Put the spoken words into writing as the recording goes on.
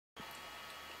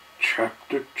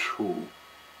Chapter 2.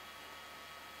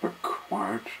 The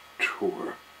Quiet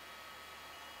Tour.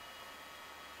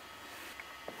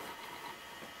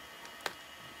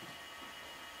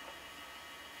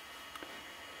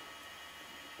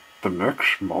 The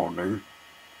next morning,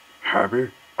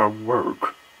 Harry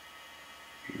awoke.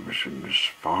 He was in his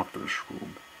father's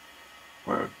room,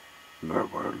 where there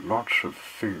were lots of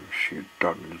things he had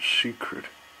done in secret.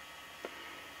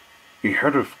 He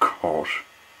had, of course,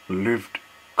 lived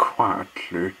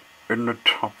quietly in the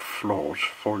top floors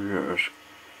for years,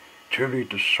 till he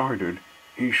decided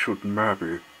he should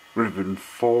marry within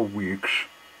 4 weeks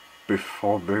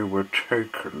before they were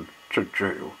taken to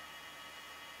jail.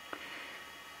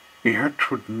 He had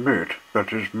to admit that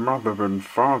his mother and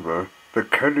father, the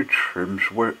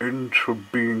Kellytrims, were into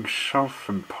being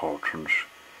self-important,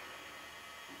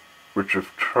 which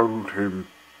have told him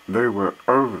they were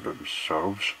over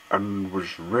themselves and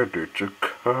was ready to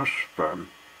curse them,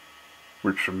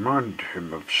 which reminded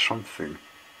him of something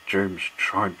James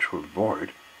tried to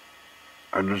avoid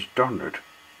and has done it.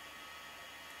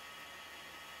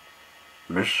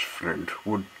 Miss Flint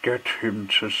would get him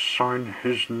to sign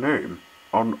his name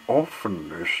on orphan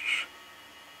lists,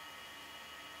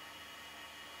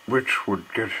 which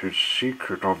would get his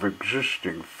secret of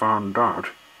existing found out.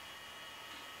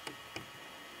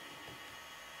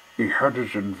 He had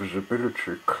his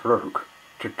invisibility cloak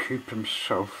to keep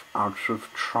himself out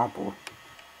of trouble.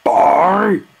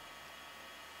 "Boy!"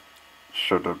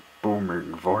 said a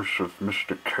booming voice of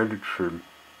Mr. Kellytrim,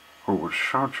 who was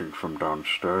shouting from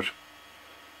downstairs.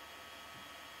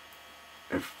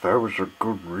 If there was a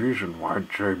good reason why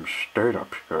James stayed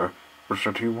up here, was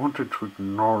that he wanted to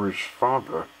ignore his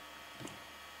father.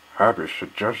 Harry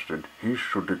suggested he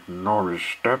should ignore his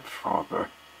stepfather.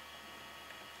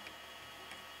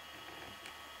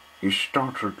 He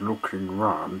started looking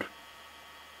round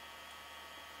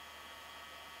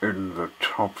in the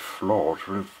top floors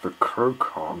with the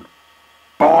cloak on.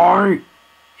 "Boy!"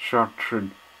 shouted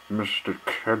Mr.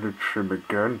 Kellytrim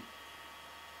again.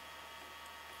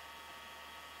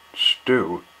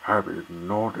 Still, Harry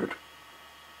ignored it.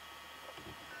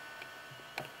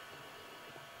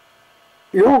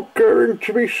 "You're going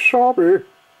to be sorry,"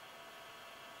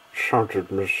 shouted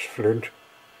Miss Flint,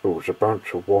 who was about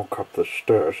to walk up the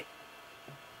stairs.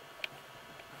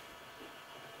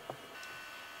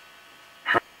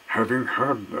 Having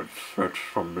heard that threat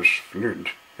from Miss Flint,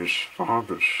 his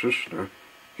father's sister,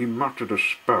 he muttered a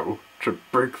spell to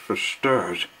break the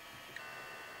stairs.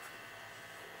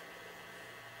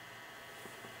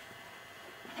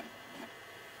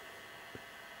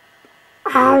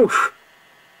 "Ouch!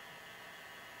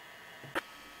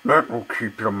 That will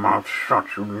keep your mouth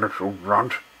shut, you little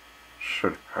runt,"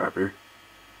 said Harry.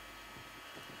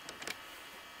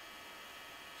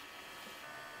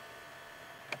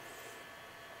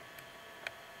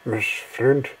 Miss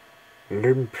Flint,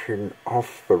 limping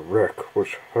off the wreck, was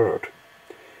hurt.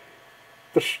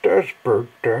 "The stairs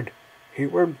broke, Dad. He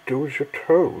won't do as you're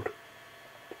told."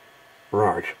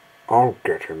 "Right, I'll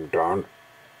get him down.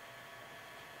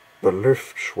 The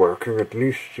lift's working. At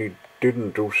least he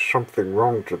didn't do something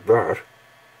wrong to that."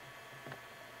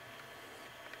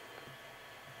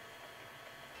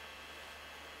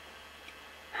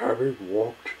 Harry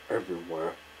walked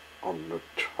everywhere on the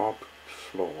top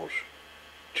floors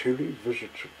till he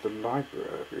visited the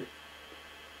library.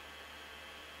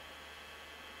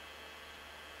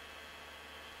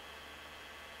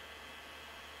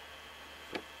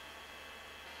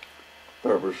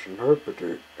 There was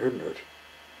nobody in it.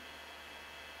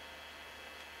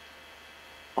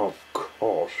 Of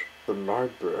course, the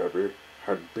library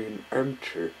had been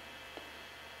empty.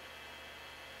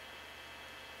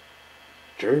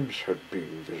 James had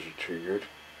been visiting it,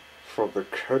 for the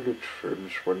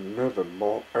Kellytrims were never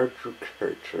more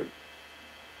educated.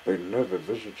 They never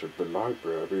visited the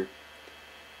library.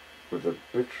 With a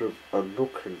bit of a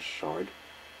look inside,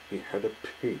 he had a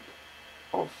peep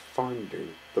of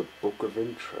finding the book of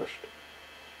interest.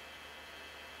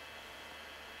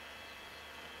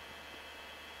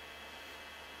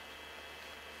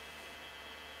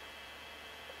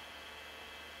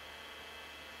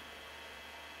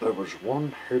 There was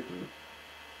one hidden.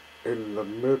 In the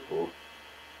middle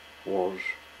was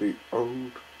the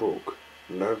old book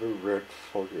never read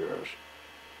for years.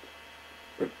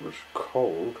 It was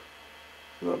called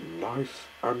The Life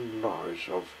and Lies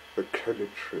of the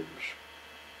Kellytrims.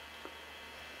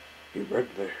 He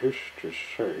read the history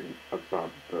saying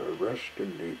about the arrest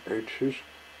in the 80s,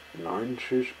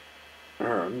 90s,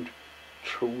 and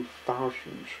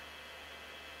 2000s.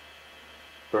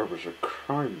 There was a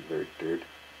crime they did.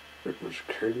 It was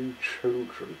killing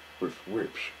children with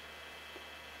whips.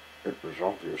 It was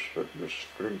obvious that Miss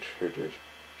Flint hid it,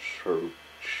 so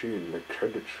she and the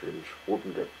Kennetons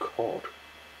wouldn't get caught.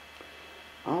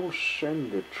 I'll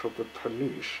send it to the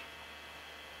police.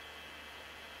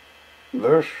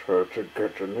 They're sure to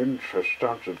get an interest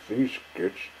out of these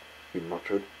kids, he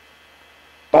muttered.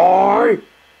 Bye!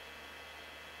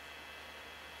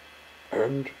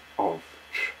 End of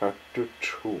chapter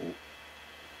 2.